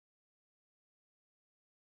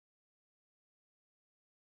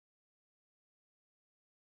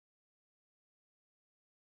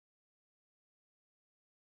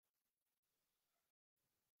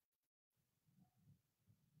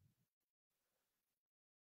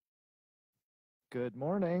Good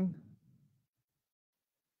morning.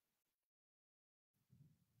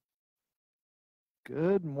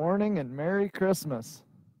 Good morning and Merry Christmas.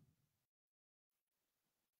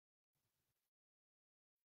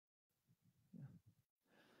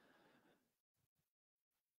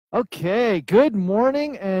 Okay, good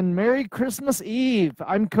morning and Merry Christmas Eve.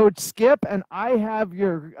 I'm Coach Skip, and I have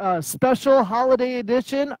your special holiday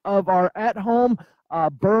edition of our at-home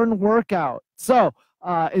burn workout. So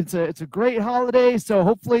it's a great holiday. So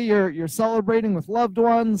hopefully you're celebrating with loved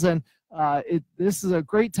ones, and this is a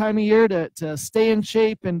great time of year to stay in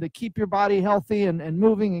shape and to keep your body healthy and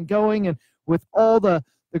moving and going. And with all the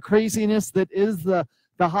craziness that is the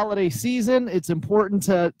holiday season, it's important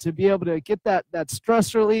to be able to get that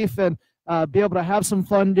stress relief and be able to have some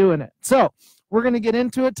fun doing it. So we're going to get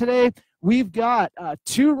into it today. We've got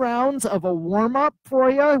 2 rounds of a warm-up for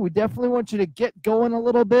you. We definitely want you to get going a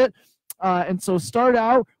little bit. And so start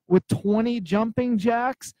out with 20 jumping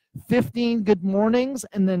jacks, 15 good mornings,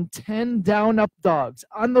 and then 10 down up dogs.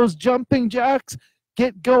 On those jumping jacks,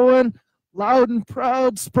 get going loud and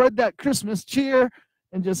proud, spread that Christmas cheer,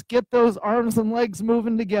 and just get those arms and legs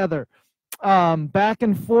moving together. Back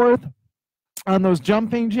and forth on those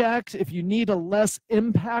jumping jacks. If you need a less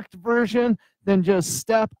impact version, then just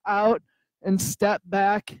step out and step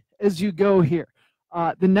back as you go here.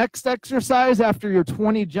 The next exercise after your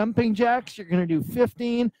 20 jumping jacks, you're going to do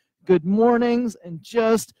 15 good mornings and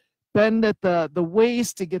just bend at the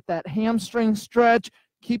waist to get that hamstring stretch.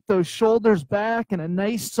 Keep those shoulders back and a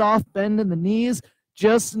nice soft bend in the knees,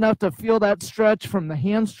 just enough to feel that stretch from the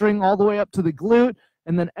hamstring all the way up to the glute.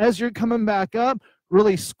 And then as you're coming back up,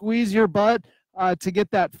 really squeeze your butt to get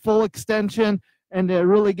that full extension and to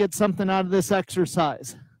really get something out of this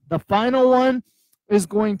exercise. The final one is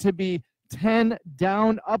going to be 10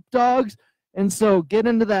 down up dogs. And so get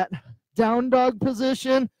into that down dog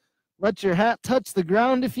position. Let your hat touch the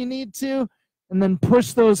ground if you need to, and then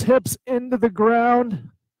push those hips into the ground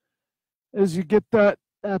as you get that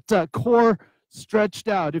core stretched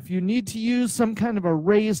out. If you need to use some kind of a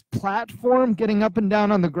raised platform, getting up and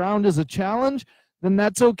down on the ground is a challenge, then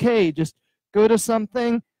that's okay. Just go to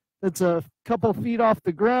something that's a couple feet off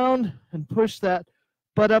the ground and push that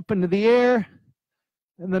butt up into the air,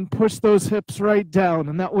 and then push those hips right down.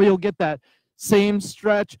 And that way you'll get that same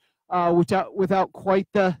stretch without quite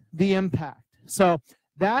the impact. So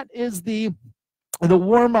that is the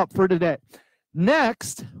warm-up for today.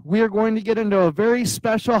 Next, we are going to get into a very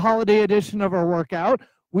special holiday edition of our workout.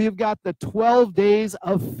 We've got the 12 days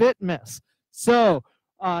of fitness. So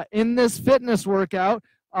in this fitness workout,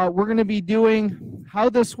 we're going to be doing, how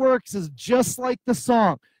this works is just like the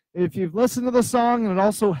song. If you've listened to the song, and it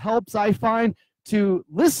also helps, I find, to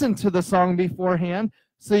listen to the song beforehand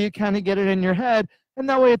so you kind of get it in your head, and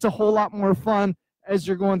that way it's a whole lot more fun as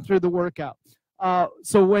you're going through the workout.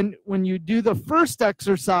 So when you do the first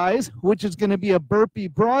exercise, which is going to be a burpee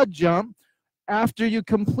broad jump, after you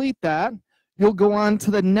complete that, you'll go on to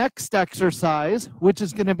the next exercise, which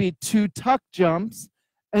is going to be 2 tuck jumps,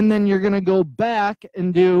 and then you're going to go back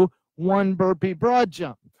and do 1 burpee broad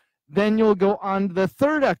jump. Then you'll go on to the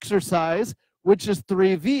third exercise, which is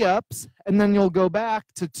 3 V-ups, and then you'll go back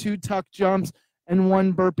to 2 tuck jumps and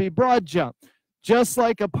 1 burpee broad jump, just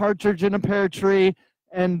like a partridge in a pear tree,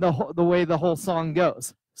 and the way the whole song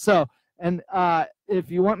goes. So, and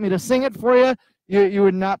if you want me to sing it for you, you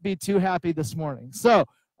would not be too happy this morning. So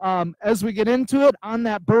as we get into it, on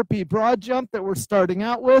that burpee broad jump that we're starting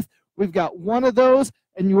out with, we've got 1 of those,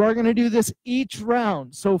 and you are going to do this each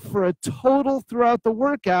round. So for a total throughout the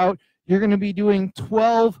workout, you're going to be doing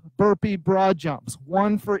 12 burpee broad jumps,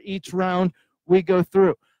 1 for each round we go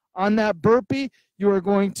through. On that burpee, you are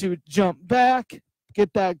going to jump back,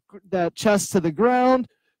 get that chest to the ground,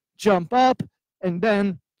 jump up, and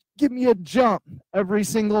then give me a jump every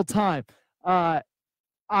single time.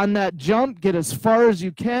 On that jump, get as far as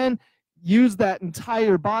you can. Use that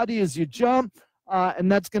entire body as you jump,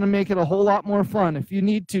 and that's going to make it a whole lot more fun. If you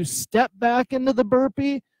need to step back into the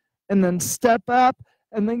burpee and then step up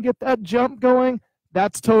and then get that jump going,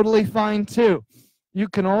 that's totally fine too. You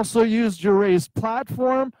can also use your raised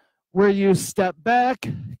platform, where you step back,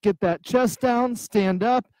 get that chest down, stand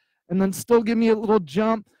up, and then still give me a little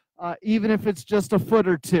jump, even if it's just a foot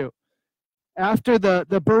or 2. After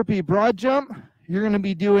the burpee broad jump, you're going to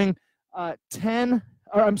be doing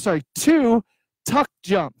 2 tuck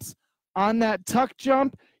jumps. On that tuck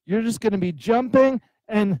jump, you're just going to be jumping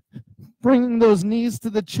and bringing those knees to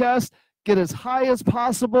the chest, get as high as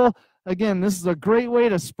possible. Again, this is a great way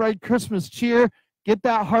to spread Christmas cheer, get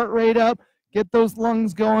that heart rate up, get those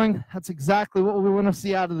lungs going. That's exactly what we want to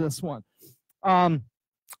see out of this one.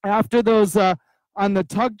 After those, on the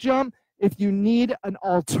tuck jump, If you need an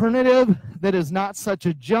alternative that is not such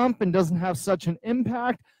a jump and doesn't have such an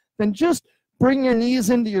impact, then just bring your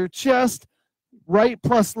knees into your chest. Right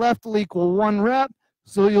plus left will equal 1 rep,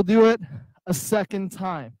 so you'll do it a second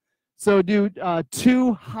time. So do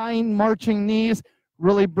 2 hind marching knees,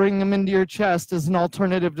 really bring them into your chest as an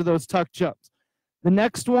alternative to those tuck jumps. The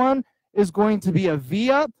next one is going to be a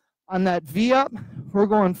V-up. On that V-up, we're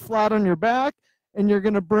going flat on your back, and you're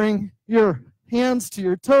going to bring your hands to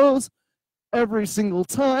your toes every single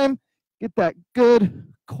time. Get that good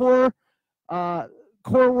core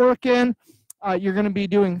work in. You're going to be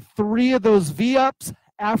doing 3 of those V-ups.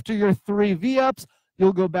 After your 3 V-ups,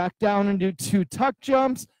 you'll go back down and do 2 tuck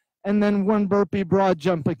jumps, and then 1 burpee broad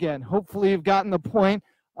jump again. Hopefully you've gotten the point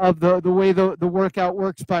of the way the workout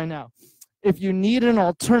works by now. If you need an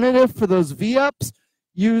alternative for those V-ups,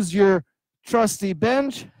 use your trusty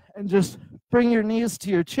bench and just bring your knees to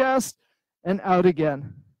your chest and out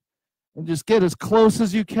again. And just get as close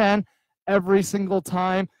as you can every single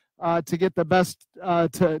time to get the best,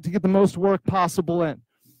 to get the most work possible in.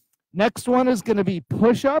 Next one is going to be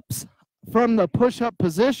push-ups. From the push-up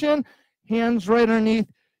position, hands right underneath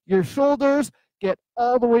your shoulders, get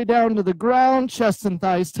all the way down to the ground, chest and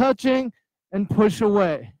thighs touching, and push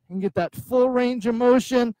away. And get that full range of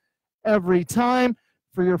motion every time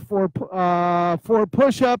for your 4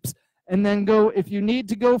 push-ups. And then go, if you need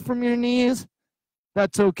to go from your knees,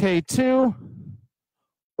 that's okay too.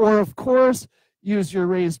 Or of course, use your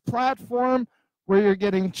raised platform where you're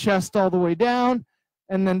getting chest all the way down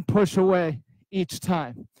and then push away each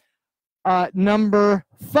time. Number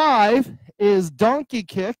 5 is donkey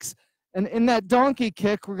kicks. And in that donkey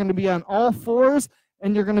kick, we're going to be on all 4s,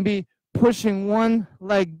 and you're going to be pushing one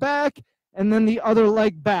leg back and then the other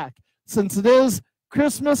leg back. Since it is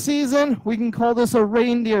Christmas season, we can call this a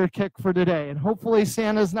reindeer kick for today. And hopefully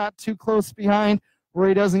Santa's not too close behind where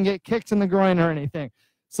he doesn't get kicked in the groin or anything.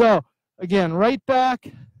 So again, right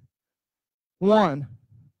back. 1,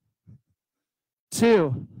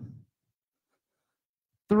 2,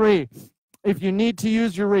 3. If you need to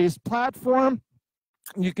use your raised platform,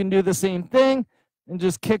 you can do the same thing and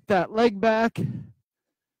just kick that leg back.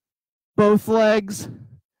 Both legs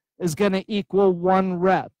is going to equal 1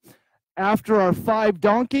 rep. After our 5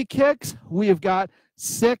 donkey kicks, we have got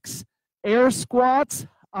 6 air squats.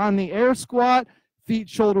 On the air squat, feet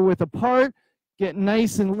shoulder width apart, get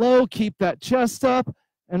nice and low, keep that chest up,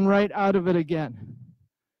 and right out of it again.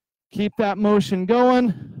 Keep that motion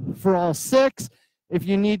going for all 6. If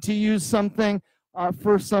you need to use something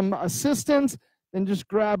for some assistance, then just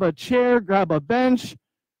grab a chair, grab a bench,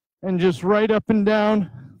 and just right up and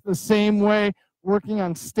down the same way, working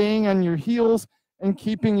on staying on your heels and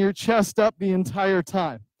keeping your chest up the entire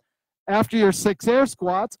time. After your 6 air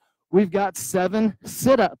squats, we've got 7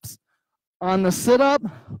 sit-ups. On the sit-up,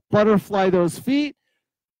 butterfly those feet,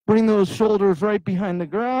 bring those shoulders right behind the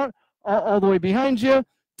ground, all the way behind you,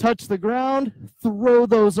 touch the ground, throw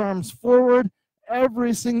those arms forward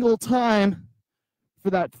every single time for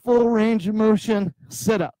that full range of motion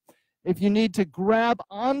sit-up. If you need to grab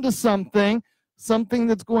onto something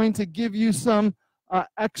that's going to give you some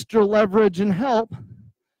extra leverage and help,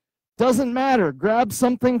 doesn't matter. Grab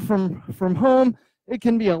something from home. It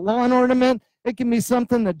can be a lawn ornament. It can be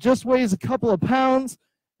something that just weighs a couple of pounds,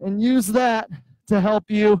 and use that to help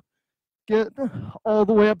you get all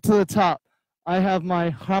the way up to the top. I have my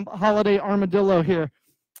holiday armadillo here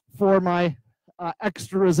for my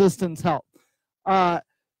extra resistance help. On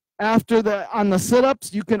the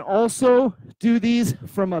sit-ups, you can also do these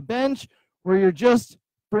from a bench where you're just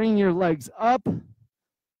bringing your legs up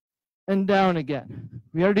and down again.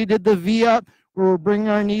 We already did the V-up where we're bringing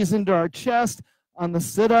our knees into our chest. On the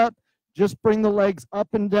sit-up, just bring the legs up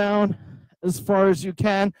and down as far as you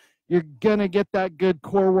can. You're gonna get that good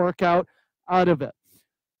core workout out of it.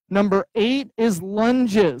 Number 8 is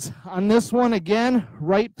lunges. On this one, again,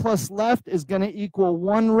 right plus left is gonna equal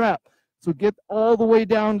 1 rep. So get all the way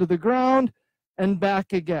down to the ground and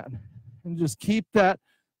back again. And just keep that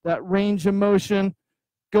range of motion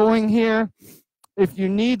going here. If you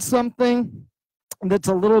need something that's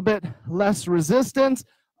a little bit less resistance,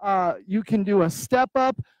 you can do a step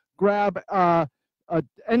up, grab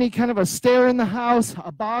any kind of a stair in the house,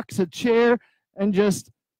 a box, a chair, and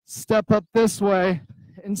just step up this way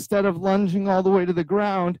instead of lunging all the way to the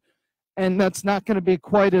ground. And that's not going to be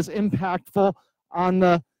quite as impactful on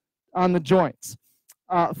the joints.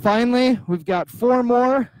 Finally, we've got 4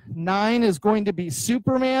 more. 9 is going to be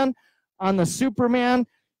Superman. On the Superman,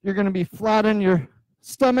 you're going to be flat on your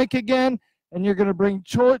stomach again, and you're going to bring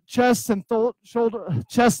chest and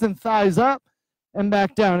thighs up and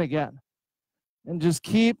back down again. And just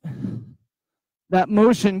keep that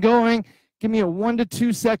motion going. Give me a 1 to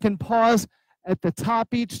 2 second pause at the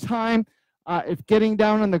top each time. If getting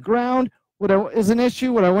down on the ground is an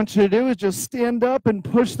issue, what I want you to do is just stand up and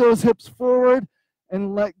push those hips forward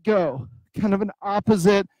and let go. Kind of an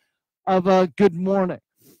opposite of a good morning.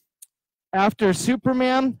 After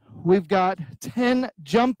Superman, we've got 10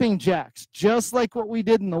 jumping jacks, just like what we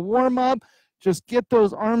did in the warm-up. Just get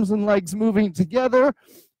those arms and legs moving together.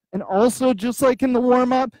 And also, just like in the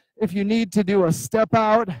warm-up, if you need to do a step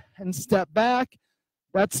out and step back,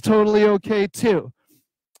 that's totally okay too.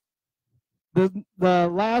 The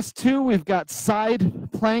last two, we've got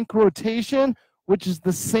side plank rotation, which is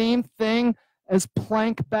the same thing as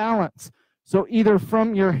plank balance. So either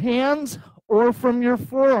from your hands or from your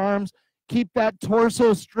forearms, keep that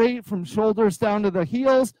torso straight from shoulders down to the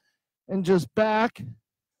heels and just back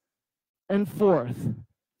and forth.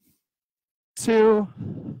 2,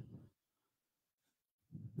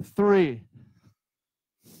 3.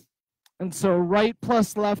 And so right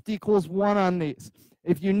plus left equals 1 on these.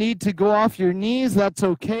 If you need to go off your knees, that's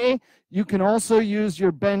okay. You can also use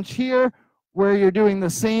your bench here where you're doing the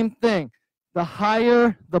same thing. The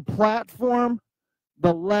higher the platform,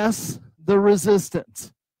 the less the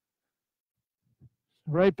resistance.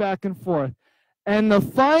 Right back and forth. And the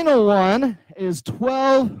final one is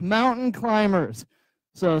 12 mountain climbers.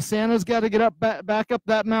 So Santa's got to get up back up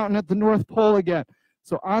that mountain at the North Pole again.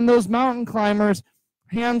 So on those mountain climbers,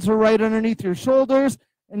 hands are right underneath your shoulders,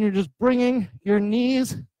 and you're just bringing your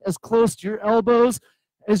knees as close to your elbows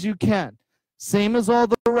as you can. Same as all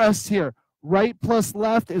the rest here. Right plus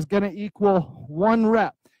left is going to equal 1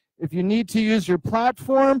 rep. If you need to use your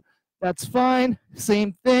platform, that's fine.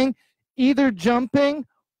 Same thing. Either jumping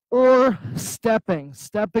or stepping.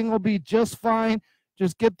 Stepping will be just fine.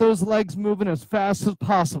 Just get those legs moving as fast as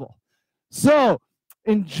possible. So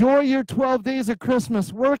enjoy your 12 days of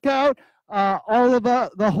Christmas workout. All of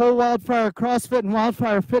the whole Wildfire CrossFit and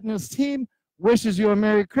Wildfire Fitness team wishes you a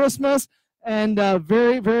Merry Christmas and a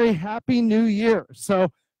very, very Happy New Year.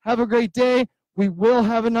 So have a great day. We will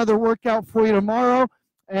have another workout for you tomorrow,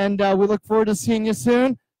 and we look forward to seeing you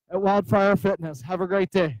soon at Wildfire Fitness. Have a great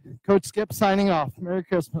day. Coach Skip signing off. Merry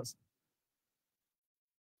Christmas.